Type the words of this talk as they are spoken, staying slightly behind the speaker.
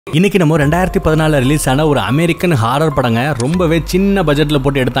இன்னைக்கு நம்ம 2014 ரிலீஸ் ஆன ஒரு அமெரிக்கன் ஹாரர் படங்க. ரொம்பவே சின்ன பட்ஜெட்ல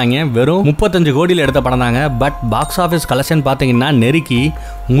போட்டு எடுத்தாங்க. வெறும் 35 கோடியில் எடுத்த படம் தாங்க. பட் பாக்ஸ் ஆஃபீஸ் கலெக்ஷன் பாத்தீங்கன்னா நெருக்கி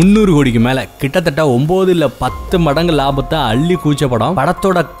 300 கோடிக்கு மேல, கிட்டத்தட்ட 9 இல்ல 10 மடங்கு லாபத்தை அள்ளி கூச்ச படம்.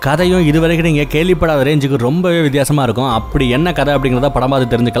 படத்தோட கதையும் இதுவரைக்கும் நீங்க கேள்விப்படாத ரேஞ்சுக்கு ரொம்பவே வித்தியாசமா இருக்கும். அப்படி என்ன கதை அப்படிங்கறத படம்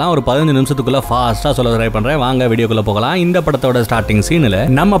பார்த்து தெரிஞ்சுக்கலாம். ஒரு 15 நிமிஷத்துக்குள்ள ஃபாஸ்டா சொல்ல ட்ரை பண்றேன். வாங்க வீடியோக்குள்ள போகலாம். இந்த படத்தோட ஸ்டார்டிங் சீன்ல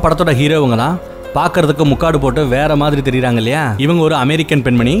நம்ம படத்தோட ஹீரோவங்க தான் பாக்குறதுக்கு முக்காடு போட்டு வேற மாதிரி தெரியுறாங்க இல்லையா. இவங்க ஒரு அமெரிக்கன்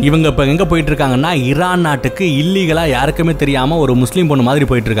பெண்மணி. இவங்க இப்ப எங்க போயிட்டு இருக்காங்கன்னா ஈரான் நாட்டுக்கு இல்லீகலா யாருக்குமே தெரியாம ஒரு முஸ்லீம் பொண்ணு மாதிரி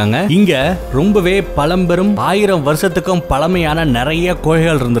போயிட்டு இருக்காங்க. இங்க ரொம்பவே பழம்பெரும் 1000 வருஷத்துக்கும் பழமையான நிறைய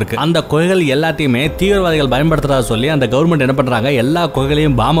கோயில்கள் இருந்திருக்கு. அந்த கோயில்கள் எல்லாத்தையுமே தீவிரவாதிகள் பயன்படுத்துறதா சொல்லி அந்த கவர்மெண்ட் என்ன பண்றாங்க, எல்லா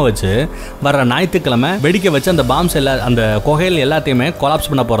கோயிலையும் பாம வச்சு வர ஞாயிற்றுக்கிழமை வெடிக்க வச்சு அந்த பாம்ஸ் அந்த கோயில் எல்லாத்தையுமே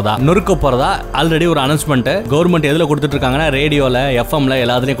கொலாப்ஸ் பண்ண போறதா, நொறுக்க போறதா ஆல்ரெடி ஒரு அனௌன்ஸ்மெண்ட் கவர்மெண்ட் எதுல கொடுத்துட்டு இருக்காங்கன்னா ரேடியோல எஃப்எம்ல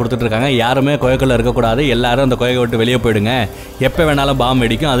எல்லாத்துலயும் கொடுத்துட்டு இருக்காங்க. யாருமே இருக்கக்கூடாது, எல்லாரும் அந்த கோயிலை விட்டு வெளியே போயிடுங்க, எப்ப வேணாலும் பாம்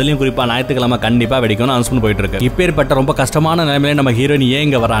வெடிக்கும், அதுலயும் குறிப்பா ஞாயிற்றுக்கிழமை கண்டிப்பா வெடிக்கும் அனௌன்ஸ்மெண்ட் போயிட்டு இருக்கு. இப்பேற்பட்ட ரொம்ப கஷ்டமான நிலைமையில நம்ம ஹீரோயின் ஏன்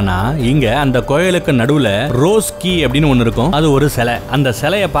இங்க வரானா, இங்க அந்த கோயிலுக்கு நடுவுல ரோஸ் கீ அப்படின்னு ஒண்ணு இருக்கும். அது ஒரு சிலை. அந்த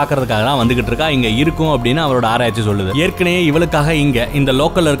சிலையை பாக்குறதுக்காக தான் வந்துகிட்டு இருக்கா. இங்க இருக்கும் அப்படின்னு அவரோட ஆராய்ச்சி சொல்லுது. ஏற்கனவே இவளுக்காக இங்க இந்த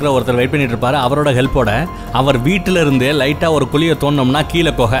லோக்கல்ல இருக்கிற ஒருத்தர் வெயிட் பண்ணிட்டு இருப்பாரு. அவரோட ஹெல்ப்போட அவர் வீட்டுல இருந்து லைட்டா ஒரு குழிய தோண்டோம்னா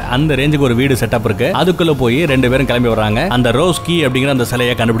கீழே கொகை, அந்த ரேஞ்சுக்கு ஒரு வீடு செட்டப் இருக்கு. அதுக்குள்ள போய் 2 பேரும் கிளம்பி வர்றாங்க. அந்த ரோஸ் கீ அப்படிங்கிற அந்த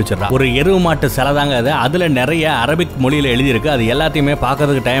சிலையை கண்டுபிடிச்சிடறா. ஒரு எருவு மாட்டு சிலை தாங்க அது. அதுல நிறைய அரபிக் மொழியில எழுதி இருக்கு. அது எல்லாத்தையுமே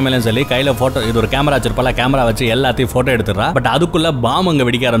பாக்குறதுக்கு டைம் இல்லைன்னு சொல்லி கையில போட்டோ, இது ஒரு கேமரா வச்சிருப்பால, கேமரா வச்சு எல்லாத்தையும் போட்டோ எடுத்துறா. பட் அதுக்குள்ள பாம் அங்க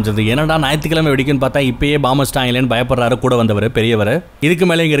வெடிக்க ஆரம்பிச்சது. என்னடா ஞாயிற்றுக்கிழமை வெடிக்குன்னு பார்த்தா இப்பயே பாம் வச்சிட்டாங்களேன்னு பயப்படுறாரு கூட வந்தவர் பெரியவர். இதுக்கு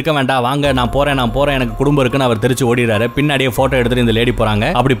மேல இங்க இருக்க வேண்டாம், வாங்க நான் போறேன் எனக்கு குடும்பம் இருக்குன்னு அவர் தெரிச்சு ஓடிறாரு. பின்னாடியே போட்டோ எடுத்துட்டு இந்த லேடி போறாங்க.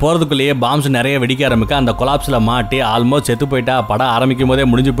 அப்படி போறதுக்குள்ளேயே பாம்ஸ் நிறைய வெடிக்க ஆரம்பிக்க அந்த கொலாப்ஸ்ல மாட்டி ஆல்மோஸ்ட் செத்து போயிட்டா. படம் ஆரம்பிக்கும் போதே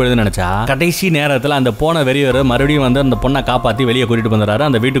முடிஞ்சு போயிடுதுன்னு நினைச்சா கடைசி நேரத்துல அந்த போன வெறியவர் மறுபடியும் வந்து அந்த பொண்ணை காப்பாத்தி வெளியே கூட்டிட்டு வந்துறாரு.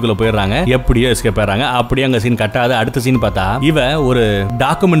 அந்த வீட்டுக்குள்ள போயிடுறாங்க. எப்படியோ எஸ்கேப் ஆறாங்க. அப்படியே அங்க சீன் கட்டாது. அடுத்த சீன் பார்த்தா இவ ஒரு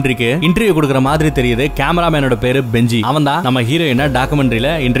டாக்குமெண்ட்ரிக்கு இன்டர்வியூ கொடுக்குற மாதிரி தெரியுது. கேமராமேனோட பேரு பெஞ்சி. அவன் தான் நம்ம ஹீரோயினை டாக்குமெண்ட்ரியில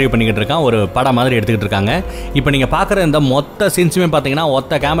இன்டர்வியூ பண்ணிக்கிட்டு இருக்கான். ஒரு படம் மாதிரி எடுத்துக்கிட்டு இருக்காங்க. இப்போ நீங்க பாக்குற இந்த மொத்த சீன்ஸுமே பாத்தீங்கன்னா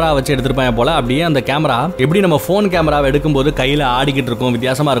ஒத்த கேமரா வச்சு எடுத்திருப்பாங்க போல. அப்படியே அந்த கேமரா எப்படி நம்ம போன் கேமராவை எடுக்கும்போது கையில ஆடிக்கிட்டு இருக்கும்,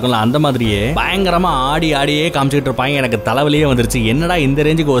 வித்தியாசமா இருக்கும்ல, அந்த மாதிரியே பயங்கரமா ஆடியே காமிச்சிட்டு இருப்பாங்க. எனக்கு தலைவலியே வந்துருச்சு. என்னடா இந்த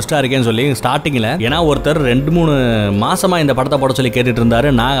ரேஞ்சுக்கு ஒஸ்டா இருக்கேன்னு சொல்லி ஸ்டார்டிங்ல, ஏன்னா ஒருத்தர் 2-3 மாசமா இந்த படத்தை போட சொல்லி கேட்டுட்டு இருந்தாரு.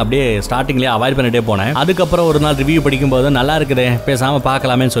 நான் அப்படியே ஸ்டார்டிங்லயே அவாய்ட் பண்ணிட்டே போனேன். அதுக்கப்புறம் ஒரு நாள் ரிவ்யூ படிக்கும்போது நல்லா இருக்குதே, பேசாம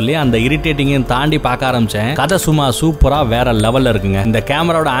பார்க்கலாமே சொல்லி அந்த இரிட்டேட்டிங்கையும் தாண்டி பார்க்க ஆரம்பிச்சேன். கதை சும்மா சூப்பரா வேற லெவல்ல இருக்குங்க. இந்த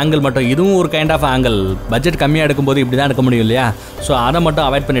கேமராவோட ஆங்கிள் மட்டும், இதுவும் ஒரு கைண்ட் ஆஃப் ஆங்கிள். பட்ஜெட் கம்மியா எடுக்கும்போது இப்படிதான் எடுக்க முடியும் இல்லையா. சோ அதை மட்டும்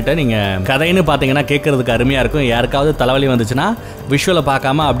அவாய்ட் பண்ணிட்டு நீங்க கதைன்னு பாத்தீங்கன்னா கேட்கறதுக்கு அருமையா இருக்கும். யாருக்காவது தலைவலி வந்துச்சுன்னா விஷுவலை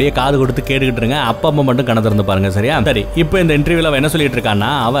பார்க்காம அப்படியே காது கொடுத்து கேட்டுக்கிட்டு இருங்க. அப்பப்ப மட்டும் கண திறந்து பாருங்க. சரியா? சரி, இப்போ இந்த இன்டர்வியூல என்ன சொல்லிட்டு இருக்கான்னா,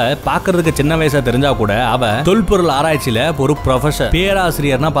 அவ பாக்குறதுக்கு சின்ன வயசா தெரிஞ்சா கூட அவ தொல்பொருள் ஆராய்ச்சியில ஒரு ப்ரொஃபசர்,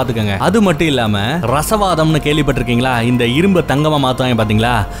 பேராசிரியர்னா பாத்துக்கங்க. அது மட்டும் இல்லாம ரசவாதம்னு கேள்விப்பட்டிருக்கீங்களா, இந்த இரும்பு தங்கமா மாத்துவாங்க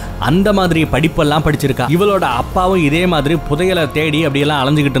பாத்தீங்களா, அந்த மாதிரி படிப்பெல்லாம் படிச்சிருக்கா. இவளோட அப்பாவும் இதே மாதிரி புதையலை தேடி அப்படியெல்லாம்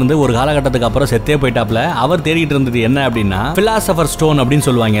அலைஞ்சுக்கிட்டு இருந்து ஒரு காலகட்டத்துக்கு அப்புறம் செத்தே போயிட்டாப்ல. அவர் தேடிட்டு இருந்தது என்ன அப்படின்னா பிலாசபர் ஸ்டோன் அப்படின்னு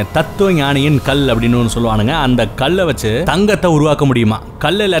சொல்லுவாங்க, தத்துவ ஞானியின் கல் அப்படின்னு சொல்லுவானுங்க. அந்த கல்லை வச்சு தங்கத்தை உருவாக்க முடியுமா,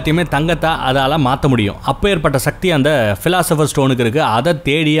 கல் எல்லாத்தையுமே தங்கத்தை அதால மாத்த முடியும். அப்ப ஏற்பட்ட சக்தி அந்த பிலாசபர் ஸ்டோனுக்கு இருக்கு. அதை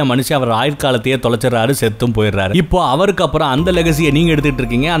தேடிய மனுஷன் அவர் ஆயுட்காலத்தையே தொலைச்சிடறாரு, செத்தும் போயிடுறாரு. இப்போ அவருக்கு அப்புறம் அந்த லெகசியை நீங்க எடுத்துட்டு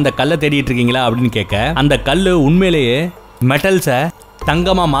இருக்கீங்க, அந்த கல்லை தேடிட்டு இருக்கீங்களா அப்படின்னு கேட்க, அந்த கல்லு உண்மையிலேயே மெட்டல்ஸை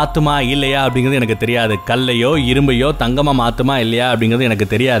தங்கமா மாத்துமா இல்லையா அப்படிங்கிறது எனக்கு தெரியாது. கல்லையோ இரும்பையோ தங்கமா மாத்துமா இல்லையா அப்படிங்கிறது எனக்கு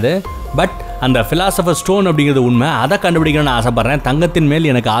தெரியாது. பட் அந்த பிலாசபர் ஸ்டோன் அப்படிங்கிறது உண்மை, அதை கண்டுபிடிக்கணும்னு ஆசைப்படுறேன். தங்கத்தின் மேல்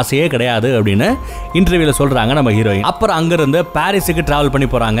எனக்கு ஆசையே கிடையாது அப்படின்னு இன்டர்வியூல சொல்றாங்க நம்ம ஹீரோயின். அப்புறம் அங்கிருந்து பாரிஸுக்கு டிராவல் பண்ணி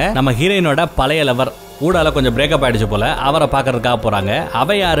போறாங்க. நம்ம ஹீரோயினோட பழைய லவர் ஊடால கொஞ்சம் பிரேக்கப் ஆயிடுச்சு போல, அவரை பாக்குறதுக்காக போறாங்க.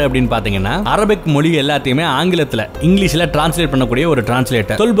 அவ யாரு அப்படின்னு பாத்தீங்கன்னா அரபிக் மொழி எல்லாத்தையுமே ஆங்கிலத்துல இங்கிலீஷ்ல டிரான்ஸ்லேட் பண்ணக்கூடிய ஒரு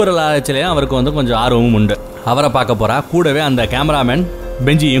டிரான்ஸ்லேட்டர். தொல்பொருள் ஆராய்ச்சியில அவருக்கு வந்து கொஞ்சம் ஆர்வமும் உண்டு. அவரை பார்க்க போறா. கூடவே அந்த கேமராமேன்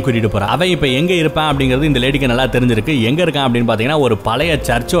பெஞ்சியும் கூட்டிட்டு போறா. அவன் இப்ப எங்க இருப்பான் அப்படிங்கிறது இந்த லேடிக்கு நல்லா தெரிஞ்சிருக்கு. எங்க இருக்கான் அப்படின்னு பாத்தீங்கன்னா ஒரு பழைய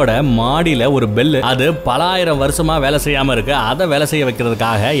சர்ச்சோட மாடியில ஒரு பெல், அது பல ஆயிரம் வருஷமா வேலை செய்யாம இருக்கு. அதை வேலை செய்ய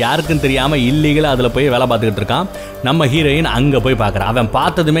வைக்கிறதுக்காக யாருக்கும் தெரியாம இல்லீகலா அதுல போய் வேலை பார்த்துக்கிட்டு இருக்கான். நம்ம ஹீரோயின் அங்க போய் பாக்குறான். அவன்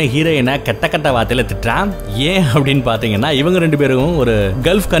பார்த்ததுமே ஹீரோயினை கெட்ட வார்த்தையில திட்டுறான். ஏன் அப்படின்னு பாத்தீங்கன்னா இவங்க 2 பேரும் ஒரு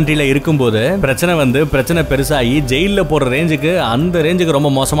கல்ஃப் கண்ட்ரில இருக்கும்போது பிரச்சனை பெருசாகி ஜெயில போற ரேஞ்சுக்கு, அந்த ரேஞ்சுக்கு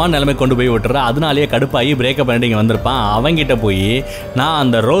ரொம்ப மோசமான நிலைமை கொண்டு போய் விட்டுறா. அதனாலேயே கடுப்பாகி பிரேக்கப் பண்ணிட்டு இங்க வந்திருப்பான். அவங்கிட்ட போய் நான்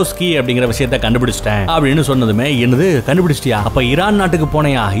அந்த ரோஸ் கீ அப்படிங்கிற விஷயத்தை கண்டுபிடிச்சிட்டேன் அப்படின்னு சொன்னதுமே, என்னது கண்டுபிடிச்சிட்டியா, அப்ப ஈரான் நாட்டுக்கு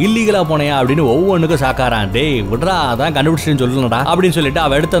போனையா, இல்லீகலா போனையா அப்படின்னு ஒவ்வொன்றுக்கும் சாக்காரான். டேய் விட்றா, அதான் கண்டுபிடிச்சிட்டேன்னு சொல்லணும்டா அப்படின்னு சொல்லிட்டு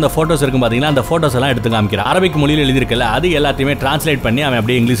அவ எடுத்து அந்த போட்டோஸ் இருக்கும் பாத்தீங்கன்னா, அந்த போட்டோஸ் எல்லாம் எடுத்து காமிக்கிறான். அரபிக் மொழியில் எழுதியிருக்கல, அது எல்லாத்தையுமே டிரான்ஸ்லேட் பண்ணி அவன்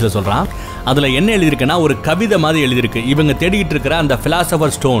அப்படியே இங்கிலீஷ்ல சொல்றான். அதுல என்ன எழுதிருக்குன்னா ஒரு கவிதை மாதிரி எழுதிருக்கு. இவங்க தேடிட்டு இருக்கிற அந்த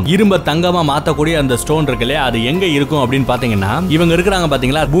பிலாசபர் ஸ்டோன், இரும்ப தங்கமா மாத்தக்கூடிய அந்த ஸ்டோன் இருக்குல்ல, அது எங்க இருக்கும் அப்படின்னு பாத்தீங்கன்னா இவங்க இருக்கிறாங்க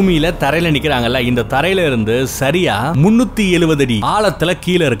பாத்தீங்களா பூமியில தரையில நிக்கிறாங்கல்ல, இந்த தரையில இருந்து சரியா 370 அடி ஆழத்துல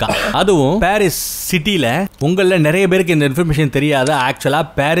கீழே இருக்கான். அதுவும் பாரிஸ் சிட்டில. உங்கள நிறைய பேருக்கு இந்த இன்ஃபர்மேஷன் தெரியாது. ஆக்சுவலா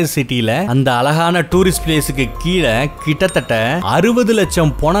பாரிஸ் சிட்டில அந்த அழகான டூரிஸ்ட் பிளேஸுக்கு கீழே கிட்டத்தட்ட 60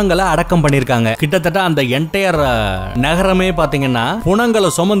 லட்சம் புணங்களை அடக்கம் பண்ணிருக்காங்க. கிட்டத்தட்ட அந்த என்டையர் நகரமே பாத்தீங்கன்னா புணங்களை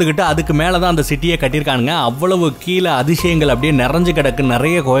சுமந்துகிட்டு அதுக்கு மேலதான் அந்த சிட்டியை கட்டியிருக்காங்க. அவ்வளவு கீழே அதிசயங்கள் அப்படியே நிறைஞ்சு கிடக்கு.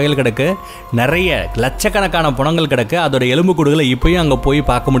 நிறைய கோயில் கிடக்கு, நிறைய லட்சக்கணக்கான புணங்கள் கிடக்கு. அதோட எலும்பு கூடுகளை இப்பயும் அங்க போய்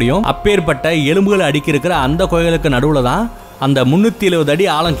பார்க்க முடியும். அப்பேற்பட்ட எலும்புகளை அடுக்கி இருக்கிற அந்த கோயிலுக்கு நடுவுல தான் அந்த 370 அடி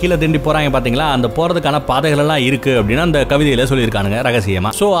ஆழம் கீழே திண்டி போறாங்க பாத்தீங்களா. அந்த போறதுக்கான பாதைகள் எல்லாம் இருக்கு அப்படின்னு அந்த கவிதையில சொல்லியிருக்கானுங்க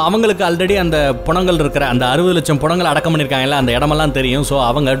ரகசியமா. சோ அவங்களுக்கு ஆல்ரெடி அந்த புணங்கள் இருக்கிற அந்த 60 லட்சம் புணங்கள் அடக்கம் பண்ணிருக்காங்கல்ல, அந்த இடமெல்லாம் தெரியும். சோ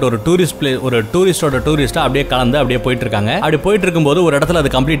அவங்க ஒரு டூரிஸ்ட் பிளேஸ், ஒரு டூரிஸ்டா அப்படியே கலந்து அப்படியே போயிட்டு இருக்காங்க. அப்படி போயிட்டு இருக்கும்போது ஒரு இடத்துல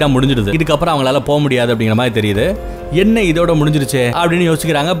அது கம்ப்ளீட்டா முடிஞ்சிடுது. இதுக்கப்புறம் அவங்களால போக முடியாது அப்படிங்கிற மாதிரி தெரியுது. என்ன இதோட முடிஞ்சிருச்சு அப்படின்னு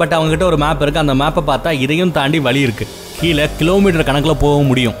யோசிக்கிறாங்க. பட் அவங்க கிட்ட ஒரு மேப் இருக்கு. அந்த மேப்பை பார்த்தா இதையும் தாண்டி வழி இருக்கு. கீழே கிலோமீட்டர் கணக்கில் போக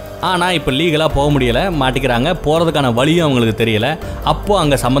முடியும். ஆனா இப்ப லீகலா போக முடியல, மாட்டிக்கிறாங்க. போறதுக்கான வழியும் அவங்களுக்கு தெரியல. அப்போ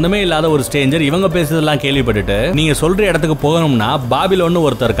அங்க சம்பந்தமே இல்லாத ஒரு ஸ்ட்ரேஞ்சர் இவங்க பேசுறதெல்லாம் கேள்விப்பட்டுட்டு, நீங்க சொல்ற இடத்துக்கு போகணும்னா பாபிலோன்னு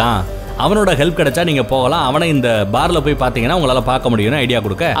ஒருத்தர் இருக்கான், அவனோட ஹெல்ப் கிடைச்சா நீங்க போகலாம், அவனை இந்த பார்ல போய் பாத்தீங்கன்னா உங்களால பார்க்க முடியும்னு ஐடியா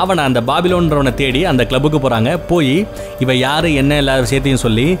கொடுக்க அவனை அந்த பாபிலோன்றவனை தேடி அந்த கிளப்புக்கு போறாங்க. போய் இவ யாரு என்ன எல்லாரும் சேர்த்தையும்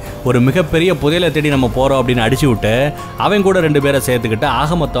சொல்லி ஒரு மிகப்பெரிய புதையலை தேடி நம்ம போறோம் அப்படின்னு அடிச்சு விட்டு அவன் கூட 2 பேரை சேர்த்துக்கிட்டு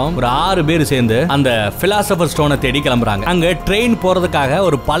ஆக மொத்தம் ஒரு 6 பேர் சேர்ந்து அந்த பிலாசபர் ஸ்டோனை தேடி கிளம்புறாங்க. அங்க ட்ரெயின் போறதுக்காக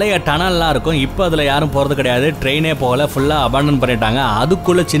ஒரு பழைய டனல்லாம் இருக்கும். இப்ப அதுல யாரும் போறது கிடையாது. ட்ரெயினே போகல, ஃபுல்லா அபாண்டன் பண்ணிட்டாங்க.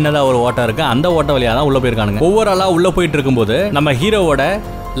 அதுக்குள்ள சின்னதா ஒரு ஓட்டம் இருக்கு. அந்த ஓட்ட வழியா தான் உள்ள போயிருக்கானுங்க. ஒவ்வொரு ஆளா உள்ள போயிட்டு இருக்கும்போது நம்ம ஹீரோவோட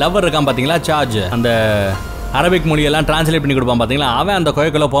லவர் இருக்கான் பாத்தீங்களா, சார்ஜ், அந்த அரபிக் மொழியெல்லாம் டிரான்ஸ்லேட் பண்ணி கொடுப்பான் பாத்தீங்களா, அவன் அந்த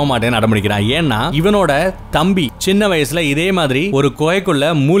குகைக்குள்ள போக மாட்டேன்னு அடம்பிடிக்கிறான். ஏன்னா இவனோட தம்பி சின்ன வயசுல இதே மாதிரி ஒரு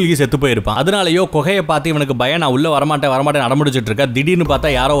குகைக்குள்ள மூழ்கி செத்து போயிருப்பான். அதனாலயோ குகையை பார்த்து இவனுக்கு பயம், நான் உள்ள வரமாட்டேன் அடம்பிடிச்சிட்டு இருக்கா. திடீர்னு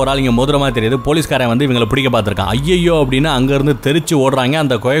பார்த்தா யாரோ ஒரு ஆள் இங்க மோதுற மாதிரி தெரியுது. போலீஸ்காரன் வந்து இவங்களை பிடிக்க பார்த்திருக்கான். ஐயோ அப்படின்னு அங்க இருந்து தெரிச்சு ஓடுறாங்க.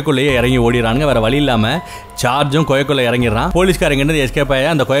 அந்த குகைக்குள்ளேயே இறங்கி ஓடிறாங்க. வேற வழி இல்லாம சார்ஜும் குகைக்குள்ள இறங்கிடுறான். போலீஸ்காரங்க எஸ்கேப்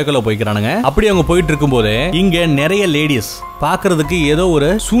ஆகி அந்த குகைக்குள்ள போய்க்கிறானுங்க. அப்படி அவங்க போயிட்டு இருக்கும்போது இங்க நிறைய லேடிஸ் பாக்குறதுக்கு ஏதோ ஒரு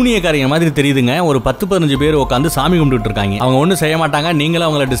சூனியக்காரிய மாதிரி தெரியுதுங்க. ஒரு 10-15 பேர் உட்காந்து சாமி கும்பிட்டு இருக்காங்க. அவங்க ஒன்னும் செய்ய மாட்டாங்க. நீங்களும்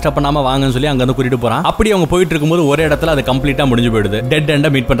அவங்களை டிஸ்டர்ப் பண்ணாம வாங்கன்னு சொல்லி அங்க இருந்து கூட்டிட்டு போறான். அப்படி அவங்க போயிட்டு இருக்கும்போது ஒரே இடத்துல அது கம்ப்ளீட்டா முடிஞ்சு போயிடுது. டெட்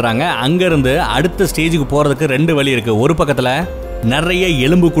எண்டா மீட் பண்றாங்க. அங்க இருந்து அடுத்த ஸ்டேஜுக்கு போறதுக்கு 2 வழி இருக்கு. ஒரு பக்கத்துல நிறைய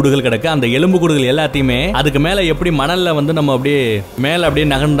எலும்பு கூடுகள் கிடக்கு. அந்த எலும்பு கூடுகள் எல்லாத்தையுமே அதுக்கு மேல எப்படி மணல்ல வந்து நம்ம அப்படியே மேல அப்படியே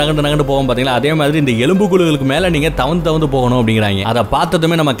நகண்டு போவோம் பாத்தீங்களா, அதே மாதிரி இந்த எலும்பு கூடுகளுக்கு மேல நீங்க தவந்து போகணும் அப்படிங்கிறாங்க. அதை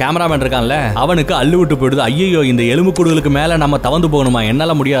பார்த்ததுமே நம்ம கேமராமேன் இருக்கான்ல, அவனுக்கு அள்ளு விட்டு போயிடுது. ஐயோ இந்த எலும்பு கூடுகளுக்கு மேல நம்ம தவந்து போகணுமா,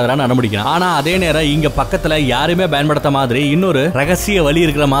 என்னால முடியாதான்னு அனுமதிக்கிறான். ஆனா அதே நேரம் இங்க பக்கத்துல யாருமே பயன்படுத்த மாதிரி இன்னொரு ரகசிய வழி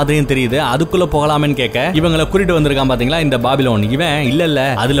இருக்கிற மாதிரியும் தெரியுது. அதுக்குள்ள போகலாமேன்னு கேட்க இவங்களை கூட்டிட்டு வந்திருக்கான் பாத்தீங்களா இந்த பாபிலோன். இவன் இல்ல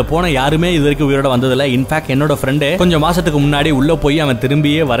அதுல போன யாருமே இது வரைக்கும் உயிரோட வந்ததில்ல. இன்ஃபேக்ட் என்னோட ஃப்ரெண்டு கொஞ்சம் மாசத்துக்கு முன்னாடி உள்ள போய் அவன்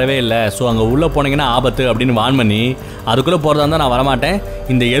திரும்பியே வரவே இல்லை. ஸோ அங்கே உள்ள போனீங்கன்னா ஆபத்து அப்படின்னு வான் பண்ணி அதுக்குள்ளே போகிறதா இருந்தால் நான் வரமாட்டேன்.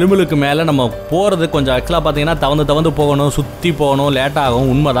 இந்த எலும்புக்கு மேலே நம்ம போகிறது கொஞ்சம் ஆக்சுவலாக பார்த்தீங்கன்னா தவந்து போகணும், சுற்றி போகணும், லேட் ஆகும்,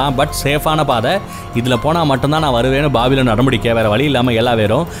 உண்மைதான். பட் சேஃபான பாதை, இதில் போனால் மட்டும்தான் நான் வருவேன்னு பாபிலோன் நடமுடிக்க வேற வழி இல்லாமல் எல்லா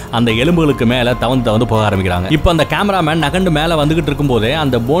பேரும் அந்த எலும்புகளுக்கு மேலே தவந்து போக ஆரம்பிக்கிறாங்க. இப்போ அந்த கேமராமேன் நகண்டு மேலே வந்துகிட்டு இருக்கும்போதே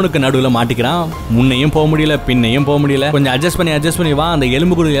அந்த போனுக்கு நடுவில் மாட்டிக்கிறான். முன்னையும் போக முடியல, பின்னையும் போக முடியல. கொஞ்சம் அட்ஜஸ்ட் பண்ணி வா, அந்த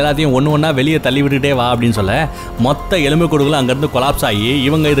எலும்பு கூடுகள் எல்லாத்தையும் ஒன்று வெளியே தள்ளி விட்டுட்டே வா அப்படின்னு சொல்ல மொத்த எலும்பு கூடுகளும் அங்கிருந்து கொலாப்ஸ் ஆகி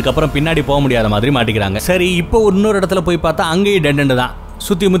இவங்க இதுக்கப்புறம் பின்னாடி போக முடியாத மாதிரி மாட்டிக்கிறாங்க. சரி, இப்போ இன்னொரு இடத்துல போய் பார்த்தா அங்கேயும் டெட் எண்ட் தான்.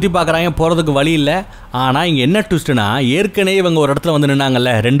 சுத்தி முத்தி பாக்குறாங்க, போறதுக்கு வழி இல்லை. ஆனா இங்க என்ன ட்விஸ்ட்னா, ஏற்கனவே இவங்க ஒரு இடத்துல வந்து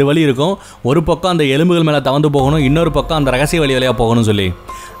நின்னாங்கல்ல, 2 வழி இருக்கும். ஒரு பக்கம் அந்த எலும்புகள் மேல தவந்து போகணும், இன்னொரு பக்கம் அந்த ரகசிய வழியா போகணும் சொல்லி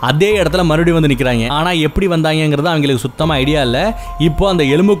அதே இடத்துல மறுபடியும் வந்து நிக்கிறாங்க. ஆனா எப்படி வந்தாங்கிறது அவங்களுக்கு சுத்தமா ஐடியா இல்ல. இப்போ அந்த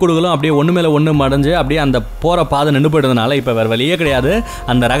எலும்பு கூடுகளும் அப்படியே ஒண்ணு மேல ஒண்ணு மடஞ்சு அப்படியே அந்த போற பாதை நின்று போயிடுறதுனால இப்ப வேற வழியே கிடையாது.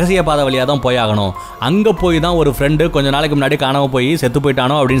 அந்த ரகசிய பாதை வழியா தான் போய் ஆகணும். அங்க போய் தான் ஒரு ஃப்ரெண்டு கொஞ்ச நாளைக்கு முன்னாடி காணாம போய் செத்து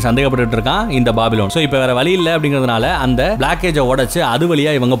போயிட்டானோ அப்படின்னு சந்தேகப்பட்டு இருக்கான் இந்த பாபிலோன். சோ இப்ப வேற வழி இல்ல அப்படிங்கிறதுனால அந்த பிளாக்கேஜை உடைச்சு அது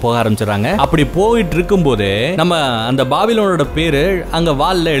வழியா இவங்க போக ஆரம்பிச்சிடறாங்க. அப்படி போயிட்டு இருக்கும்போது நம்ம அந்த பாபிலோனோட பேரு அங்க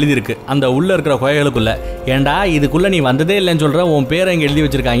வால்ல எழுதிருக்கு, அந்த உள்ள இருக்கிற குகைகளுக்குள்ள. ஏண்டா இதுக்குள்ள நீ வந்ததே இல்லைன்னு சொல்ற, உன் பேரை இங்க எழுதி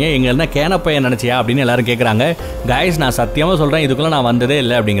வச்சிருக்காங்க, எங்க என்ன கேனப்பையன் நினைச்சியா அப்படின்னு எல்லாரும் கேட்கறாங்க. கைஸ், நான் சத்தியமா சொல்றேன், இதுக்குள்ள நான் வந்ததே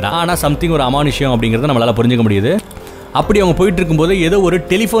இல்லை அப்படிங்கிறான். ஆனா சம்திங் ஒரு அமானுஷ்யம் அப்படிங்கறத நம்மளால புரிஞ்சுக்க முடியுது. அப்படி அவங்க போயிட்டு இருக்கும்போது ஏதோ ஒரு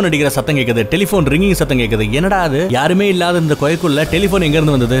டெலிபோன் அடிக்கிற சத்தம் கேட்குது, டெலிபோன் ரிங்கிங் சத்தம் கேட்குது. என்னடா அது, யாருமே இல்லாத இந்த குகைக்குள்ள டெலிபோன் எங்க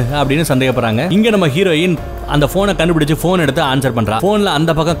இருந்து வந்தது அப்படின்னு சந்தேகப்படுறாங்க. இங்க நம்ம ஹீரோயின் அந்த போனை கண்டுபிடிச்சு போன் எடுத்து ஆன்சர் பண்றா. போன்ல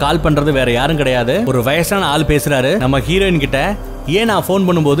அந்த பக்கம் கால் பண்றது வேற யாரும் கிடையாது, ஒரு வயசான ஆள் பேசுறாரு. நம்ம ஹீரோயின் கிட்ட ஏன் நான் போன்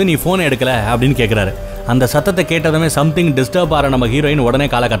பண்ணும்போது நீ போன் எடுக்கல அப்படின்னு கேட்கிறாரு. அந்த சத்தத்தை கேட்டதுமே சம்திங் டிஸ்டர்ப் ஆற நம்ம ஹீரோயின் உடனே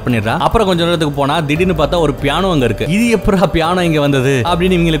காலை கட் பண்ணிடுறா. அப்புறம் கொஞ்ச நேரத்துக்கு போனா திடீர்னு பார்த்தா ஒரு பியானோ அங்க இருக்கு. இது எப்படா பியானோ இங்க வந்தது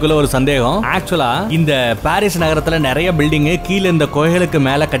அப்படின்னு இவங்களுக்குள்ள ஒரு சந்தேகம். ஆக்சுவலா இந்த பாரிஸ் நகரத்துல நிறைய பில்டிங் கீழே இந்த கோயிலுக்கு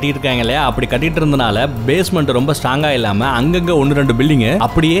மேல கட்டிட்டு இருக்காங்க இல்லையா, அப்படி கட்டிட்டு இருந்தனால பேஸ்மெண்ட் ரொம்ப ஸ்ட்ராங்கா இல்லாம அங்கங்க 1-2 பில்டிங்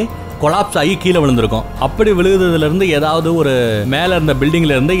அப்படியே கொலாப்ஸ் ஆகி கீழே விழுந்திருக்கும். அப்படி விழுகுறதுல இருந்து ஏதாவது ஒரு மேல இருந்த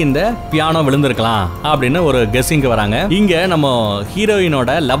பில்டிங்ல இருந்து இந்த பியானோ விழுந்திருக்கலாம் அப்படின்னு ஒரு கெஸ்ஸிங் வராங்க. இங்க நம்ம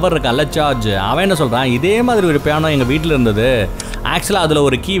ஹீரோயினோட லவர் இருக்கான்ல சார்ஜ், அவன் என்ன சொல்றான், இதே மாதிரி ஒரு பியானோ எங்க வீட்டுல இருந்தது, ஆக்சுவலா அதுல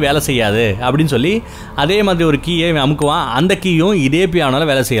ஒரு கீ வேலை செய்யாது அப்படின்னு சொல்லி அதே மாதிரி ஒரு கீயை அமுக்குவான். அந்த கீயும் இதே பியானோல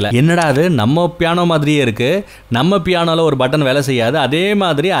வேலை செய்யல. என்னடா அது நம்ம பியானோ மாதிரியே இருக்கு, நம்ம பியானோல ஒரு பட்டன் வேலை செய்யாது, அதே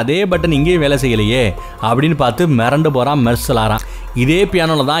மாதிரி அதே பட்டன் இங்கேயும் வேலை செய்யலையே அப்படின்னு பார்த்து மிரண்டு போறான், மெர்சலாரான். இதே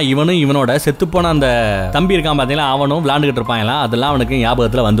பியானோல தான் இவனோட செத்து போன அந்த தம்பி இருக்கான் பாத்தீங்களா, அவனும் விளையாண்டுகிட்டு இருப்பாங்களா, அதெல்லாம் அவனுக்கு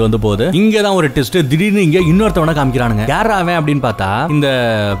ஞாபகத்துல வந்து போகுது. இங்கதான் ஒரு ட்விஸ்ட், திடீர்னு இங்க இன்னொருத்தவனை காமிக்கிறானுங்க. யாரா அவன் அப்படின்னு பார்த்தா இந்த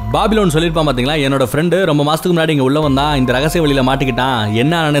பாபிலோன் சொல்லிருப்பான் பாத்தீங்களா, என்னோட ஃப்ரெண்டு ரொம்ப மாசத்துக்கு முன்னாடி இங்க உள்ள வந்தான், இந்த ரகசிய வழியில மாட்டிக்கிட்டான்,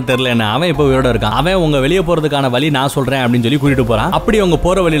 என்னன்னு தெரியல, என்ன அவன் இப்ப உயிரோட இருக்கான், அவன் உங்க வெளியே போறதுக்கான வழி நான் சொல்றேன் அப்படின்னு சொல்லி கூட்டிட்டு போறான். அப்படி அவங்க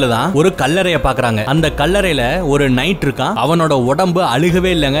போற வழியில தான் ஒரு கல்லறைய பாக்குறாங்க. அந்த கல்லறையில ஒரு நைட் இருக்கான், அவனோட உடம்பு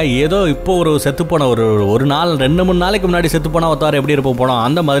அழுகவே இல்லைங்க. ஏதோ இப்போ ஒரு செத்து போன ஒரு நாள் 2-3 நாளைக்கு முன்னாடி செத்து போனா ஒருத்தர் எப்படி இருப்போம் போனோம்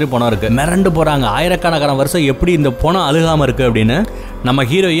அந்த மாதிரி பணம் இருக்கு. மிரண்டு போறாங்க, ஆயிரக்கணக்கான வருஷம் எப்படி இந்த பணம் அழுகாம இருக்கு அப்படின்னு. நம்ம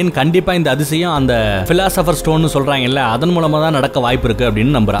ஹீரோயின் கண்டிப்பா இந்த அதிசயம் அந்த பிலாசபர் ஸ்டோன் சொல்றாங்கல்ல, அதன் மூலமா தான் நடக்க வாய்ப்பு இருக்கு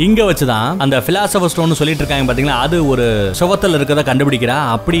அப்படின்னு நம்புறா. இங்க வச்சுதான் அந்த பிலாசபர் ஸ்டோன் சொல்லிட்டு இருக்காங்க பாத்தீங்களா, அது ஒரு சுவத்துல இருக்கிறத கண்டுபிடிக்கிறா.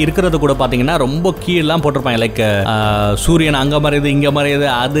 அப்படி இருக்கிறது கூட பாத்தீங்கன்னா ரொம்ப கீழெல்லாம் போட்டிருப்பாங்க, லைக் சூரியன் அங்க மறையுது இங்க மறையுது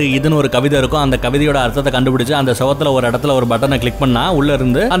அது இதுன்னு ஒரு கவிதை இருக்கும். அந்த கவிதையோட அர்த்தத்தை கண்டுபிடிச்சு அந்த சுவத்துல ஒரு இடத்துல ஒரு பட்டனை கிளிக் பண்ணா உள்ள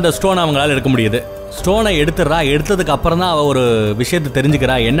இருந்து அந்த ஸ்டோன் அவங்களால எடுக்க முடியுது. ஸ்டோனை எடுத்ததுக்கு அப்புறம் தான் அவ ஒரு விஷயத்தை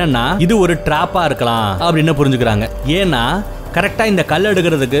தெரிஞ்சுக்கிறா, என்னன்னா இது ஒரு டிராப்பா இருக்கலாம் அப்படின்னு புரிஞ்சுக்கிறாங்க. ஏன்னா கரெக்டா இந்த கல்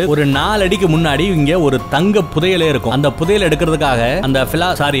எடுக்கிறதுக்கு ஒரு 4 அடிக்கு முன்னாடி இங்க ஒரு தங்க புதையலே இருக்கும். அந்த புதையல் எடுக்கிறதுக்காக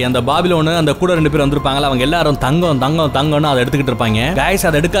அந்த பாபிலோனு அந்த கூட 2 பேர் வந்திருப்பாங்க, அவங்க எல்லாரும் தங்கம் தங்கம் தங்கம்னு அதை எடுத்துக்கிட்டு இருப்பாங்க. கைஸ்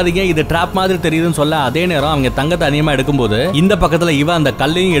அதை எடுக்காதீங்க, இது டிராப் மாதிரி தெரியுதுன்னு சொல்ல அதே நேரம் அவங்க தங்கத்தை அதிகமா எடுக்கும்போது இந்த பக்கத்துல இவ அந்த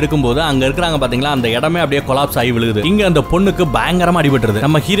கல்லையும் எடுக்கும்போது அங்க இருக்கிறாங்க பாத்தீங்களா, அந்த இடமே அப்படியே கொலாப்ஸ் ஆகி விழுகுது. இங்க அந்த பொண்ணுக்கு பயங்கரமா அடிபட்டுருது.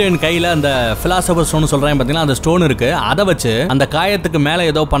 நம்ம ஹீரோயின் கையில அந்த பிலாசபர் ஸ்டோன் சொல்றாங்க பாத்தீங்களா, அந்த ஸ்டோன் இருக்கு. அதை வச்சு அந்த காயத்துக்கு மேல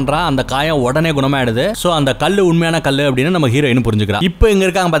ஏதோ பண்றா, அந்த காயம் உடனே குணமாயிடுது. சோ அந்த கல்லு உண்மையான கல்லு அப்படின்னு நம்ம ஹீரோயின் புரிஞ்சுக்கிறா. இப்போ இங்க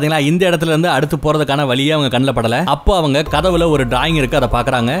இருக்காங்க பாத்தீங்களா, இந்த இடத்துல இருந்து அடுத்து போறதுக்கான வழியே அவங்க கண்ணில் படல. அப்போ அவங்க கதவுல ஒரு டிராயிங் இருக்கு, அதை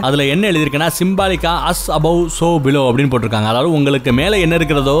பாக்குறாங்க. அதுல என்ன எழுதிருக்குன்னா சிம்பாலிக்கா அஸ் அபவ் சோ பிலோ அப்படின்னு போட்டிருக்காங்க. அதாவது உங்களுக்கு மேல என்ன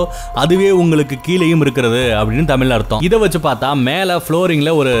இருக்கிறதோ அதுவே உங்களுக்கு கீழேயும் இருக்கிறது அப்படின்னு தமிழ்ல அர்த்தம். இதை வச்சு பார்த்தா மேல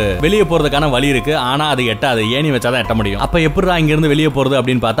ஃப்ளோரிங்ல ஒரு வெளியே போறதுக்கான வழி இருக்கு, ஆனா அது எட்டாது, ஏணி வச்சாதான் எட்ட முடியும். அப்ப எப்படிடா இங்க இருந்து வெளியே போறது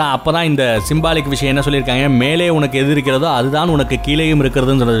அப்படின்னு பார்த்தா அப்பதான் இந்த சிம்பாலிக் விஷயம் என்ன சொல்லிருக்காங்க, மேலே உனக்கு எது இருக்கிறதோ அதுதான் உனக்கு கீழேயும்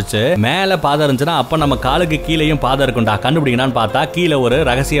இருக்கிறதுன்னு சொல்லிச்சு. மேல பாதை இருந்துச்சுன்னா அப்ப நம்ம காலுக்கு கீழேயும் பாதை இருக்கும்டா, கண்டுபிடிக்கணும் பார்த்தா கீழே ஒரு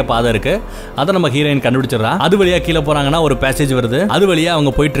ரகசிய பாதை இருக்கு. அதை நம்ம ஹீரோயின் கண்டுபிடிச்சிடறா. அது வழியா கீழே போறாங்கன்னா ஒரு பேசேஜ் வருது, அது வழியா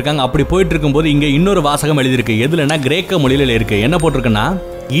அவங்க போயிட்டு இருக்காங்க. அப்படி போயிட்டு இருக்கும்போது இங்க இன்னொரு வாசகம் எழுதிருக்கு. எதுலன்னா கிரேக்க மொழியில இருக்கு. என்ன போட்டிருக்குன்னா,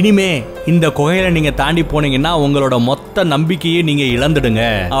 இனிமே இந்த குகையில நீங்க தாண்டி போனீங்கன்னா உங்களோட மொத்த நம்பிக்கையை நீங்க இழந்துடுங்க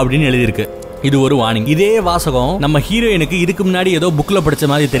அப்படின்னு எழுதிருக்கு. இது ஒரு வார்னிங். இதே வாசகம் நம்ம ஹீரோயினுக்கு இதுக்கு முன்னாடி ஏதோ புக்ல படிச்ச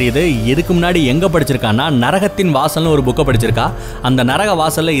மாதிரி தெரியுது. இதுக்கு முன்னாடி எங்க படிச்சிருக்கான்னா நரகத்தின் வாசல்னு ஒரு புக்கை படிச்சிருக்கா. அந்த நரக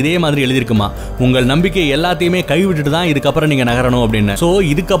வாசல்ல இதே மாதிரி எழுதிருக்குமா, உங்கள் நம்பிக்கை எல்லாத்தையுமே கைவிட்டுட்டு தான் இதுக்கப்புறம் நீங்க நகரணும் அப்படின்னு. சோ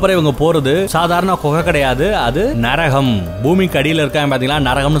இதுக்கப்புறம் இவங்க போறது சாதாரண குகை கிடையாது, அது நரகம். பூமிக்கு அடியில் இருக்காங்க பாத்தீங்களா,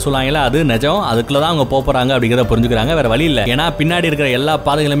 நரகம்னு சொல்லுவாங்கல்ல, அது நிஜம். அதுக்குள்ளதான் அவங்க போறாங்க அப்படிங்கிறத புரிஞ்சுக்கிறாங்க. வேற வழி இல்ல, ஏன்னா பின்னாடி இருக்கிற எல்லா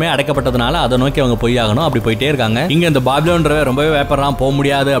பாதைகளுமே அடைக்கப்பட்டதுனால அதை நோக்கி அவங்க போய் ஆகணும். அப்படி போயிட்டே இருக்காங்க. இங்க இந்த பாபிலோன்ற ரொம்பவே வேப்பறான், போக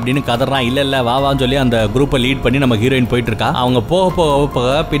முடியாது அப்படின்னு கதறான். இல்ல வாவான்னு சொல்லி அந்த குரூப்பை லீட் பண்ணி நம்ம ஹீரோயின் போயிட்டு இருக்கா. அவங்க போக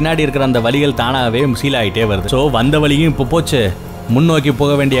பின்னாடி இருக்கிற அந்த வழிகள் தானாகவே சீல் ஆகிட்டே வருது. சோ வந்த வழியும் இப்போ போச்சு, முன்னோக்கி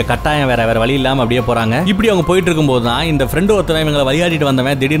போக வேண்டிய கட்டாயம் வேற வழி இல்லாம அப்படியே போறாங்க. இப்படி அவங்க போயிட்டு இருக்கும்போது தான் இந்த ஃப்ரெண்டு ஒருத்தன் இவங்களை வழிகாட்டிட்டு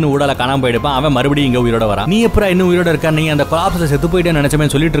வந்தவன் திடீர்னு ஊடால காணாம போயிடுப்பான். அவன் மறுபடியும் இங்க உயிரோட வரா. நீ எப்ப இன்னும் உயிரோட இருக்கா, நீ அந்த கொலாப்ஸ்ல செத்து போயிட்டே நினைச்சமே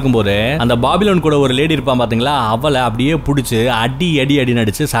சொல்லிட்டு இருக்கும்போது அந்த பாபிலோன் கூட ஒரு லேடி இருப்பான் பாத்தீங்களா, அவளை அப்படியே புடிச்சு அடி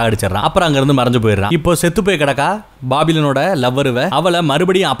நடிச்சு சாகடிச்சிடறான். அப்புறம் அங்க இருந்து மறைஞ்சு போயிடுறான். இப்போ செத்து போய் கிடக்கா பாபிலோனோட லவ்வருவ. அவளை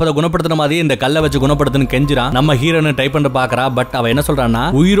மறுபடியும் அப்பத குணப்படுத்தின மாதிரி இந்த கல்லை வச்சு குணப்படுத்துன்னு கெஞ்சிரான். நம்ம ஹீரோனை டைப் பண்ணி பாக்குறா. பட் அவ என்ன சொல்றான்னா,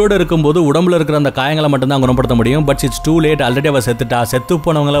 உயிரோட இருக்கும்போது உடம்புல இருக்கிற அந்த காயங்களை மட்டும் தான் குணப்படுத்த முடியும். But it's too late, already அவ செத்துட்டா. செத்து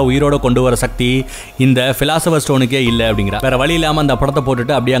போனவங்கள உயிரோட கொண்டு வர சக்தி இந்த பிலாசபர் ஸ்டோனுக்கே இல்ல அப்படிங்கிற. வேற வழி இல்லாம அந்த படத்தை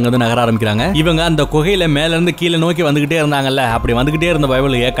போட்டுட்டு அப்படியே அங்க இருந்து நகர ஆரம்பிக்கிறாங்க. இவங்க அந்த குகையில மேல இருந்து கீழே நோக்கி வந்துகிட்டே இருந்தாங்கல்ல, அப்படி வந்துகிட்டே இருந்த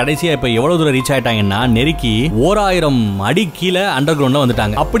பைபிளுக்கு கடைசியா இப்ப எவ்வளவு தூரம் ரீச் ஆயிட்டாங்கன்னா நெருக்கி 1000 அடி கீழே அண்டர் கிரவுண்ட்ல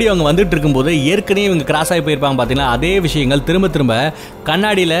வந்துட்டாங்க. அப்படி அவங்க வந்துட்டு இருக்கும்போது ஏற்கனவே இவங்க கிராஸ் ஆகி போயிருப்பாங்க பாத்தீங்களா, அதே விஷயங்கள் திரும்ப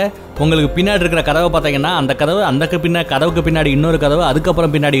கண்ணாடியில உங்களுக்கு பின்னாடி இருக்கிற கதவை பார்த்தீங்கன்னா அந்த கதவு, அந்த கதவுக்கு பின்னாடி இன்னொரு கதவு,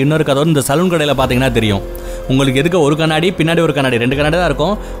 அதுக்கப்புறம் பின்னாடி இன்னொரு கதவு இந்த சலூன் கடையில் பார்த்தீங்கன்னா தெரியும். உங்களுக்கு எதுக்கு ஒரு கண்ணாடி பின்னாடி ஒரு கண்ணாடி 2 கண்ணாடி தான்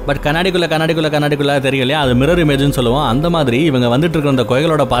இருக்கும். பட் கண்ணாடிக்குள்ள தெரியலையா, அது மிரர் இமேஜ்னு சொல்லுவோம். அந்த மாதிரி இவங்க வந்துட்டு இருக்கிற அந்த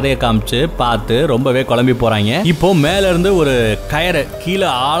குகைகளோட பாதையை காமிச்சு பார்த்து ரொம்பவே குழம்பி போறாங்க. இப்போ மேல இருந்து ஒரு கயிறு கீழே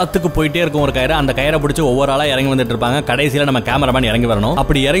ஆழத்துக்கு போயிட்டே இருக்கும் ஒரு கயிறு. அந்த கயிறை பிடிச்சி ஒவ்வொரு ஆளா இறங்கி வந்துட்டு இருப்பாங்க. கடைசியில நம்ம கேமராமேன் இறங்கி வரணும்.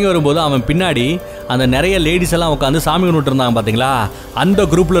 அப்படி இறங்கி வரும்போது அவன் பின்னாடி அந்த நிறைய லேடிஸ் எல்லாம் உட்காந்து சாமி கும்பிட்டு இருந்தாங்க பாத்தீங்களா, அந்த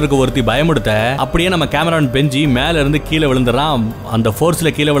குரூப்ல இருக்க ஒருத்தி பயமுடுத்த அப்படியே நம்ம கேமராமேன் பெஞ்சி மேல இருந்து கீழே விழுந்துறான். அந்த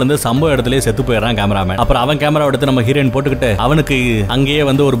ஃபோர்ஸ்ல கீழே விழுந்து சம்பவ இடத்துலயே செத்து போயிடறான் கேமராமேன். அப்புறம் அவன் கேமரா எடுத்து நம்ம ஹீரோயின் போட்டுக்கிட்டு அவனுக்கு அங்கேயே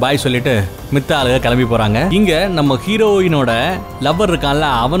வந்து ஒரு பாய் சொல்லிட்டு மித்த ஆளுக கிளம்பி போறாங்க. இங்க நம்ம ஹீரோயினோட லவ்வர் இருக்கான்ல,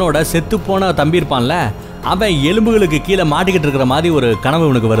 அவனோட செத்து போன தம்பி இருப்பான்ல, அவன் எலும்புகளுக்கு கீழே மாட்டிக்கிட்டு இருக்கிற மாதிரி ஒரு கனவு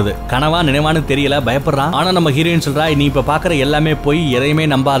உனக்கு வருது. கனவா நினைவானு தெரியல, பயப்படுறான். ஆனா நம்ம ஹீரோயின் சொல்றா, நீ இப்ப பாக்குற எல்லாமே போய் எதையுமே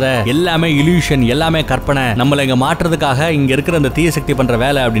நம்பாத, எல்லாமே இல்யூஷன், எல்லாமே கற்பனை, நம்மள இங்க மாற்றுறதுக்காக இங்க இருக்கிற அந்த தீய சக்தி பண்ற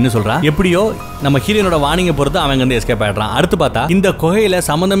வேலை அப்படின்னு சொல்றான். எப்படியோ நம்ம ஹீரோயினோட வார்னிங்கை பொறுத்து அவன் வந்து எஸ்கேப் ஆயிடுறான். அடுத்து பார்த்தா இந்த குகையில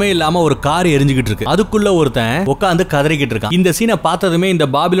சம்பந்தமே இல்லாம ஒரு கார் எரிஞ்சுக்கிட்டு இருக்கு. அதுக்குள்ள ஒருத்தன் உட்காந்து கதறிக்கிட்டு இருக்கான். இந்த சீனை பார்த்ததுமே இந்த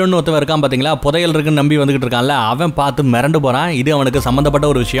பாபிலோன் ஒருத்தன் இருக்கான் பாத்தீங்களா, புதையல் இருக்குன்னு நம்பி வந்துகிட்டு இருக்கான்ல, அவன் பார்த்து மிரண்டு போறான். இது அவனுக்கு சம்பந்தப்பட்ட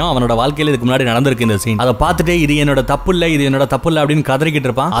ஒரு விஷயம், அவனோட வாழ்க்கையில இதுக்கு முன்னாடி நடந்திருக்கு இந்த சீன். பார்த்துட்டு இது என்னோட தப்பு இல்ல அப்படின்னு கதறிக்கிட்டு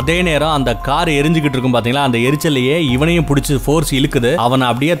இருப்பான். அதே நேரம் அந்த கார் எரிஞ்சுக்கிட்டு இருக்கும் பாத்தீங்களா, அந்த எரிச்சலையே இவனையும் பிடிச்சி ஃபோர்ஸ் இழுக்குது. அவனை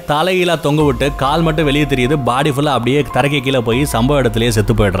அப்படியே தலையில தொங்க விட்டு கால் மட்டும் வெளியே தெரியுது, பாடி ஃபுல்லா அப்படியே தரைக்கு கீழே போய் சம்பவ இடத்திலேயே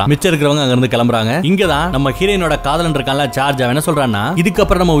செத்து போயிடுறான். மிச்சம் இருக்கிறவங்க அங்க இருந்து கிளம்புறாங்க. இங்கதான் நம்ம ஹீரோயினோட காதலன் இருக்கான்ல சார்ஜ், அவன் என்ன சொல்றான்னா,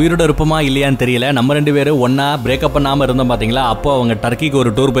 இதுக்கப்புறம் நம்ம உயிரோட இருப்போமா இல்லையான்னு தெரியல, நம்ம 2 பேரும் ஒன்னா பிரேக்கப் பண்ணாம இருந்தோம் பாத்தீங்களா, அப்போ அவங்க டர்க்கிக்கு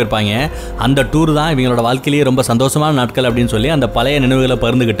ஒரு டூர் போயிருப்பாங்க. அந்த டூர் தான் இவங்களோட வாழ்க்கையிலேயே ரொம்ப சந்தோஷமான நாட்கள் அப்படின்னு சொல்லி அந்த பழைய நினைவுகளை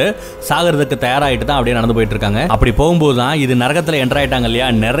பகிர்ந்துகிட்டு சாகிறதுக்கு தயாராகிட்டு தான் அப்படியே நடந்து போயிட்டு இருக்காங்க. அப்படி போகும்போது தான் இது நரகத்துல என்டர் ஆயிட்டாங்க இல்லையா,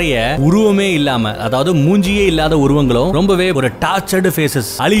 நிறைய உருவமே இல்லாம, அதாவது மூஞ்சியே இல்லாத உருவங்களும், ரொம்பவே ஒரு டார்ச்சர்டு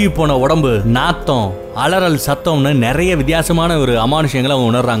ஃபேசஸ், அழுகி போன உடம்பு, நாத்தம், அலறல், சத்தம்னு நிறைய வித்தியாசமான ஒரு அமானுஷங்களை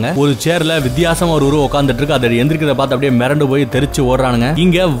அவங்க உணர்றாங்க. ஒரு சேர்ல வித்தியாசமா ஒரு உருவம் உட்கார்ந்துட்டு இருக்கு. அதை எந்திரிக்கிறத பார்த்து அப்படியே மிரண்டு போய் தெரிச்சு ஓடுறானுங்க.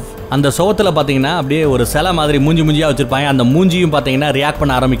 இங்க அந்த சோத்துல பாத்தீங்கன்னா அப்படியே ஒரு சிலை மாதிரி மூஞ்சியா வச்சிருப்பாங்க. அந்த மூஞ்சியும் பாத்தீங்கன்னா ரியாக்ட்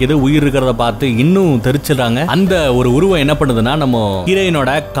பண்ண ஆரம்பிக்குது. உயிர் இருக்கிறத பார்த்து இன்னும் தெரிச்சிடுறாங்க. அந்த ஒரு உருவம் என்ன பண்ணுதுன்னா, நம்ம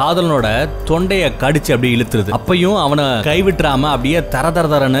ஹீரோயினோட காதலனோட தொண்டைய கடிச்சு அப்படியே இழுத்துருது. அப்பையும் அவனை கைவிட்டுறாம அப்படியே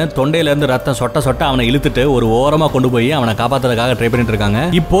தரன்னு தொண்டையில இருந்து ரத்தம் சொட்ட அவனை இழுத்துட்டு ஒரு ஓரமா கொண்டு போய் அவனை காப்பாத்துறதுக்காக ட்ரை பண்ணிட்டு இருக்காங்க.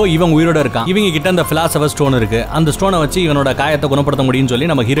 இப்போ இவன் உயிரோட இருக்கான். இவங்க கிட்ட அந்த பிலாசபர் ஸ்டோன் இருக்கு. அந்த ஸ்டோனை வச்சு இவனோட காயத்தை குணப்படுத்த முடியும்னு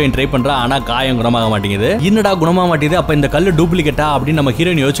சொல்லி நம்ம ஹீரோயின் ட்ரை பண்றா. ஆனா காயம் குணமாக மாட்டேங்குது. என்னடா குணமாக மாட்டேங்குது, அப்ப இந்த கல்லு டூப்ளிகேட்டா அப்படின்னு நம்ம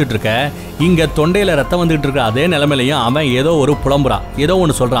ஹீரோயின் யோசிச்சுட்டு இங்க தொண்டையில ரத்தம் வந்துட்டு இருக்க அதே நிலைமையிலையும் அவன் ஏதோ ஒரு புலம்புறான், ஏதோ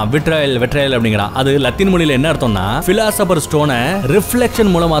ஒன்னு சொல்றான், விட்ரையல் அப்படிங்கிறான். அது லத்தீன் மொழியில என்ன அர்த்தம்னா, பிலாசபர் ஸ்டோனை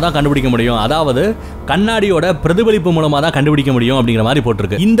ரிஃப்ளெக்ஷன் மூலமா தான் கண்டுபிடிக்க முடியும், அதாவது கண்ணாடியோட பிரதிபலிப்பு மூலமா தான் கண்டுபிடிக்க முடியும் அப்படிங்கிற மாதிரி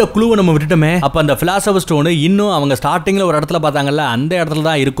போட்டிருக்கு. இந்த குழுவை நம்ம விட்டுட்டோமே, அப்ப அந்த பிலாசபர் ஸ்டோன் இன்னும் அவங்க ஸ்டார்டிங்ல ஒரு இடத்துல பார்த்தாங்கல்ல, அந்த இடத்துல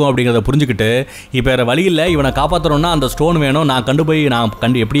தான் இருக்கும் அப்படிங்கறத புரிஞ்சுக்கிட்டு இப்ப வேற வழி இல்ல, இவனை காப்பாத்தணும்னா அந்த ஸ்டோன் வேணும்,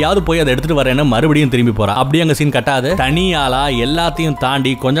 நான் எப்படியாவது போய் அதை எடுத்துட்டு வரேன்னு மறுபடியும் திரும்பி போறான். அப்படி அங்க சீன் கட்டாது, தனியாளா எல்லாத்தையும்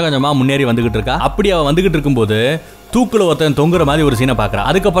தாண்டி கொஞ்சம் கொஞ்சமா முன்னேறி வந்துகிட்டு இருக்கா. அப்படி அவ வந்துகிட்டு இருக்கும்போது தூக்குல ஒருத்தன் தொங்குற மாதிரி ஒரு சீனை பாக்குறா.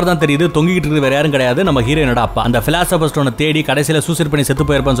 அதுக்கப்புறம் தான் தெரியுது தொங்கிட்டு இருக்கு வேற யாரும் கிடையாது, நம்ம ஹீரோயினோட அப்பா. அந்த பிலாசபர் ஸ்டோனை தேடி கடைசியில சூசைட் பண்ணி செத்து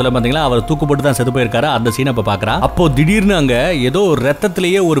போயிருப்பான்னு சொல்ல பாத்தீங்களா, அவர் தூக்கு போட்டு தான் செத்து போயிருக்காரு. அந்த சீனை இப்ப பாக்குறா. அப்போ திடீர்னு அங்க ஏதோ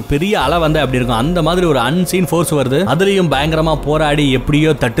ரத்தத்திலேயே ஒரு பெரிய அலை வந்து அப்படி இருக்கும், அந்த மாதிரி ஒரு அன்சீன் ஃபோர்ஸ் வருது. அதுலயும் பயங்கரமா போராடி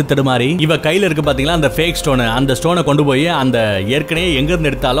எப்படியோ தடுமாறி இவ கையில இருக்கு பாத்தீங்களா அந்த ஃபேக் ஸ்டோன், அந்த ஸ்டோனை கொண்டு போய் அந்த ஏற்கனவே எங்க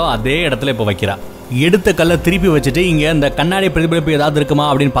இருந்து எடுத்தாலோ அதே இடத்துல இப்ப வைக்கிறா. எடுத்த கல்ல திருப்பி வச்சுட்டு இங்க இந்த கண்ணாடி பிரதிபலிப்பு ஏதாவது இருக்குமா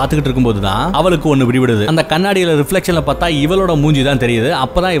அப்படின்னு பாத்துக்கிட்டு இருக்கும்போது தான் அவளுக்கு ஒண்ணு விடுவிடுது. அந்த கண்ணாடியில ரிஃப்ளெக்ஷன்ல பார்த்தா இவளோட மூஞ்சி தான் தெரியுது.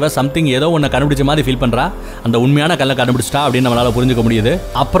 அப்பதான் இவ சம்திங் ஏதோ ஒன்னு கண்டுபிடிச்ச மாதிரி ஃபீல் பண்றா. அந்த உண்மையான கல்ல கண்டுபிடிச்சிட்டா அப்படின்னு நம்மளால புரிஞ்சுக்க முடியுது.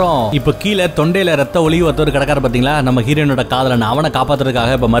 அப்புறம் இப்ப கீழே தொண்டையில ரத்த ஒளி ஒருத்தர் கிடக்காரு பாத்தீங்களா, நம்ம ஹீரோயினோட காதலன், அவனை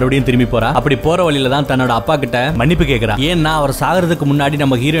காப்பாத்துறதுக்காக இப்ப மறுபடியும் திரும்பி போறா. அப்படி போற வழியில தான் தன்னோட அப்பா கிட்ட மன்னிப்பு கேட்கிறா. ஏன்னா அவர் சாகிறதுக்கு முன்னாடி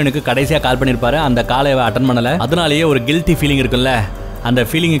நம்ம ஹீரோயினுக்கு கடைசியா கால் பண்ணிருப்பாரு, அந்த காலை அட்டன் பண்ணல. அதனாலேயே ஒரு கில்ட்டி ஃபீலிங் இருக்குல்ல, அந்த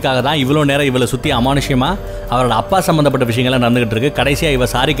ஃபீலிங்குக்காக தான் இவ்வளோ நேரம் இவளை சுற்றி அமானுஷ்யமா அவரோட அப்பா சம்பந்தப்பட்ட விஷயங்கள்லாம் நடந்துகிட்டு இருக்கு. கடைசியாக இவ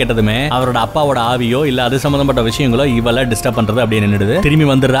சாரி கேட்டதுமே அவரோட அப்பாவோட ஆவியோ இல்லை அது சம்பந்தப்பட்ட விஷயங்களோ இவளை டிஸ்டர்ப் பண்றது அப்படின்னு நின்றுது. திரும்பி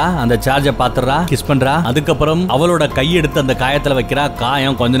வந்துடுறா, அந்த சார்ஜை பார்த்துடுறா, கிஸ் பண்றா. அதுக்கப்புறம் அவளோட கையெடுத்து அந்த காயத்தில் வைக்கிறா.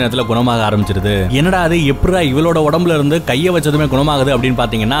 காயம் கொஞ்ச நேரத்தில் குணமாக ஆரம்பிச்சிருது. என்னடா அது எப்படா இவளோட உடம்புல இருந்து கையை வச்சதுமே குணமாகுது அப்படின்னு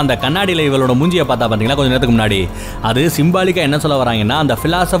பார்த்தீங்கன்னா, அந்த கண்ணாடியில் இவளோட மூஞ்சியை பார்த்தா பார்த்தீங்களா கொஞ்ச நேரத்துக்கு முன்னாடி, அது சிம்பாலிக்கா என்ன சொல்ல வராங்கன்னா, அந்த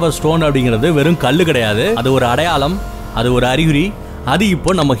பிலாசபர் ஸ்டோன் அப்படிங்கிறது வெறும் கல்லு கிடையாது, அது ஒரு அடையாளம், அது ஒரு அறிகுறி. அது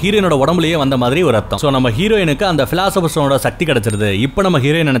இப்போ நம்ம ஹீரோயினோட உடம்புலயே வந்த மாதிரி ஒரு அர்த்தம். சோ நம்ம ஹீரோயினுக்கு அந்த பிலாசபர் ஸ்டோனோட சக்தி கிடைச்சிருது. இப்போ நம்ம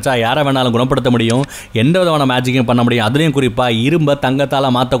ஹீரோயின் நினைச்சா யாரை வேணாலும் குணப்படுத்த முடியும், எந்த விதமான மேஜிக்கும் பண்ண முடியும். அதுலயும் குறிப்பா இரும்ப தங்கத்தால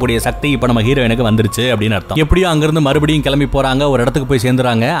மாத்தக்கூடிய சக்தி இப்போ நம்ம ஹீரோயினுக்கு வந்துருச்சு அப்படின்னு அர்த்தம். எப்படியோ அங்கிருந்து மறுபடியும் கிளம்பி போறாங்க, ஒரு இடத்துக்கு போய்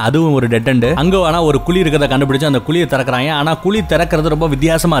சேர்ந்துறாங்க. அதுவும் ஒரு டெட் எண்ட். அங்க வேணா ஒரு குழி இருக்கிறத கண்டுபிடிச்சு அந்த குழியை திறக்கிறாங்க. ஆனா குழி திறக்கிறது ரொம்ப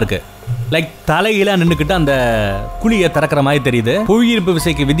வித்தியாசமா இருக்கு. லைக் தலையில நின்னுக்கிட்டு அந்த குழியை திறக்கிற மாதிரி தெரியுது. புவியீர்ப்பு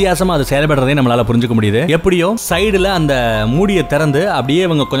விசைக்கு வித்தியாசமா அது செயல்படுறதே நம்மளால புரிஞ்சுக்க முடியுது. எப்படியோ சைடுல அந்த மூடியை திறந்து அப்படியே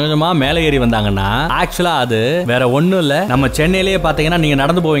இவங்க கொஞ்சம் கொஞ்சமா மேலே ஏறி வந்தாங்கன்னா ஆக்சுவலா அது வேற ஒண்ணும் இல்ல. நம்ம சென்னையிலேயே பாத்தீங்கன்னா நீங்க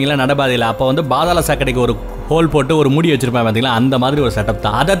நடந்து போவீங்களா நடைபாதையில, அப்ப வந்து பாதாள சாக்கடைக்கு ஒரு ஹோல் போட்டு ஒரு மூடி வச்சிருப்பாங்க பாத்தீங்களா, அந்த மாதிரி ஒரு செட்டப்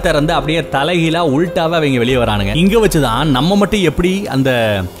தான். அதை திறந்து அப்படியே தலைகீழா உள்டாவே அவங்க வெளியே வரானுங்க. இங்க வச்சுதான் நம்ம மட்டும் எப்படி அந்த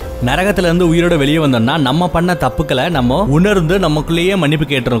நரகத்துல இருந்து உயிரோட வெளியே வந்தோம்னா நம்ம பண்ண தப்புக்களை நம்ம உணர்ந்து நமக்குள்ளேயே மன்னிப்பு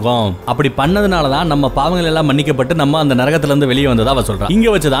கேட்டிருக்கோம். அப்படி பண்ணதுனாலதான் நம்ம பாவங்கள் எல்லாம் மன்னிக்கப்பட்டு நம்ம அந்த நரகத்துல இருந்து வெளியே வந்ததா அவ சொல்றான். இங்க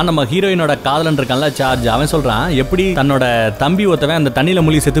வச்சுதான் நம்ம ஹீரோயினோட காதலன் இருக்கான்ல சார்ஜ், அவன் சொல்றான் எப்படி தன்னோட தம்பி ஒருத்தவன் அந்த தண்ணியில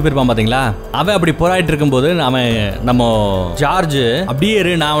மூழ்கி செத்து போயிருப்பான் பாத்தீங்களா, அவன் அப்படி போராடிட்டு இருக்கும்போது அவன் நம்ம ஜார்ஜ்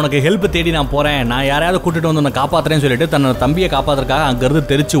அப்படியே நான் உனக்கு ஹெல்ப் தேடி நான் போறேன், நான் யாரையாவது கூட்டிட்டு வந்து உன்னை காப்பாத்துறேன்னு சொல்லிட்டு தன்னோட தம்பியை காப்பாத்துறதுக்காக அங்க இருந்து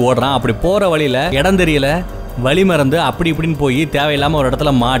தெரிச்சு ஓடுறான். அப்படி போற வழியில இடம் தெரியல, வழி மறந்து அப்படி இப்படின்னு போய் தேவையில்லாம ஒரு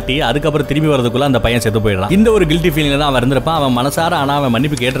இடத்துல மாட்டி அதுக்கப்புறம் திரும்பி வரதுக்குள்ள அந்த பையன் செத்து போயிடறான். இந்த ஒரு கில்ட்டி ஃபீலிங்ல தான் அவன் இருந்திருப்பான். அவன் மனசார ஆனா அவன்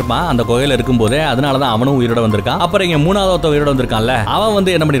மன்னிப்பு கேட்டிருப்பான் அந்த குகையில இருக்கும்போது. அதனாலதான் அவனும் உயிரோட வந்திருக்கான். அப்புறம் இங்க மூணாவது உயிரோட வந்திருக்கான்ல, அவன்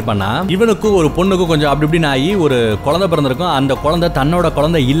வந்து என்ன பண்ணிருப்பான்னா இவனுக்கும் ஒரு பொண்ணுக்கும் கொஞ்சம் அப்படி இப்படின்னு ஆகி ஒரு குழந்தை பிறந்திருக்கும். அந்த குழந்தை தன்னோட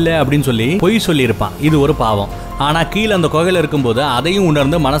குழந்தை இல்ல அப்படின்னு சொல்லி பொய் சொல்லி இருப்பான். இது ஒரு பாவம். ஆனா கீழே அந்த குகையில இருக்கும்போது அதையும்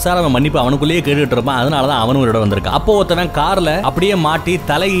உணர்ந்து மனசார அவன் மன்னிப்பு அவனுக்குள்ளேயே கேட்டுட்டு இருப்பான். அதனாலதான் அவனும் உயிரோட வந்திருக்கான். அப்போ ஒருத்தவன் கார்ல அப்படியே மாட்டி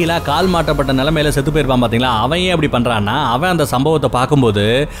தலைகீழா கால் மாட்டப்பட்ட நிலைமையில செத்து போயிருப்பான் பாத்தீங்களா, அவன் ஏன் அப்படி பண்றான்னா அவன் அந்த சம்பவத்தை பார்க்கும்போது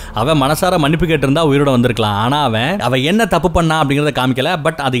அவன் மனசார மன்னிப்பு கேட்டிருந்தா உயிரோட வந்திருக்கலாம். ஆனா அவன் என்ன தப்பு பண்ணா அப்படிங்கறத காமிக்கல.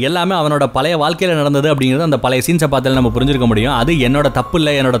 பட் அது எல்லாமே அவனோட பழைய வாழ்க்கையில நடந்தது அப்படிங்கறது அந்த பழைய சீன்ஸை பார்த்தால நம்ம புரிஞ்சிருக்க முடியும். அது என்னோட தப்பு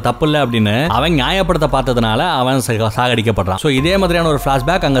இல்ல அப்படின்னு அவன் நியாயப்படுத்த பார்த்ததுனால அவன் சாகடிக்கப்படுறான். சோ இதே மாதிரியான ஒரு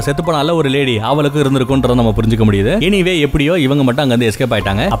பிளாஷ்பேக் அங்க செத்து போனால ஒரு லேடி அவளுக்கு இருந்திருக்கும்ன்றத நம்ம புரிஞ்சுக்க முடியுது. எனிவே எப்படியோ இவங்க மட்டும் அங்க இருந்து எஸ்கேப்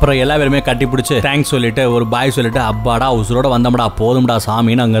ஆயிட்டாங்க. அப்புறம் எல்லா பேருமே கட்டி பிடிச்சு தேங்க்ஸ் சொல்லிட்டு ஒரு பாய் சொல்லிட்டு அப்பாடா உசுரோட வந்தோம்டா போதும்டா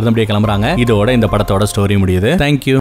சாமின்னு அங்க இருந்து அப்படியே கிளம்புறாங்க. இதோட இந்த படத்தோட ஸ்டோரி முடியுது. தேங்க்யூ.